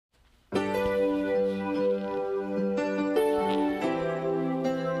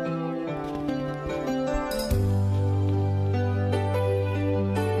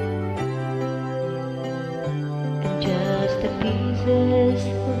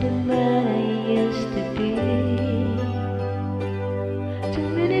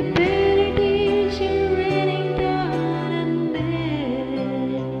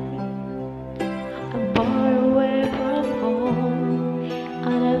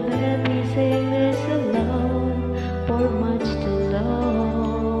let me sing this alone for much too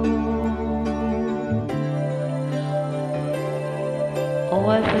long. Oh,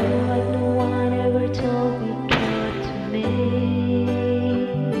 I feel like no one ever told me care to me.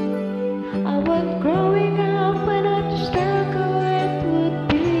 I was growing up when I struggle it would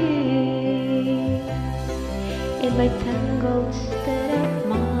be. In my tangled state of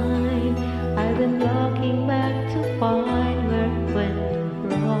mind, I've been looking back to find where it went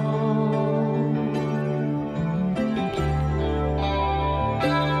wrong.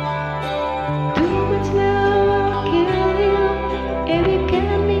 Too much love will kill you if you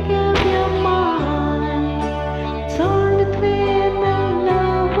can't make up your mind. Torn between a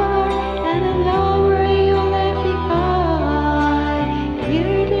lover and a lover you left behind. You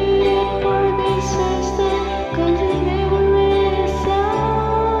did it for disaster, 'cause it never really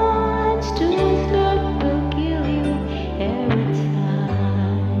sounds. Too much love will kill you every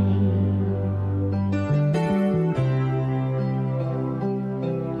time.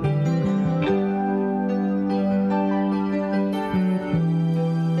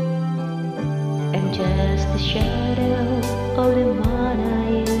 I'm just a shadow of the man I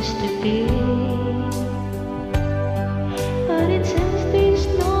used to be. But it seems there's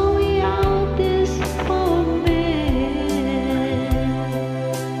no way out this for me.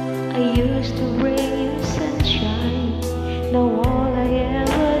 I used to bring you sunshine. Now all I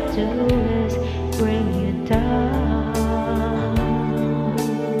ever do is bring you down.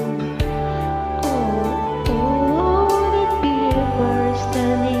 Oh, that be ever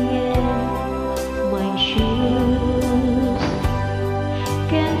standing in my shoes.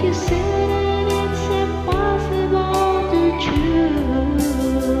 Can't you see that it's impossible to choose?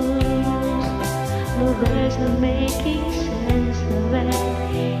 No, there's no making sense of it.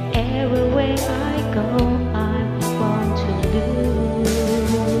 Everywhere I go, I'm bound to lose.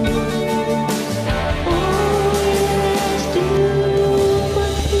 Oh, yes, too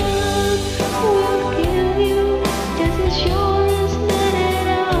much love will kill you just as sure as not at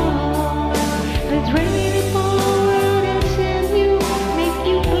all. The draining power that's in you make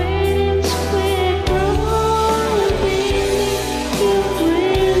you bleed and sweat raw. Baby, you're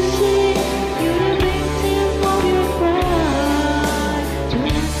crazy. You're the victim of your pride. Too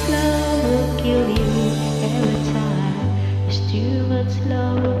much love will kill you every time. There's too much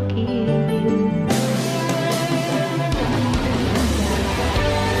love will kill you.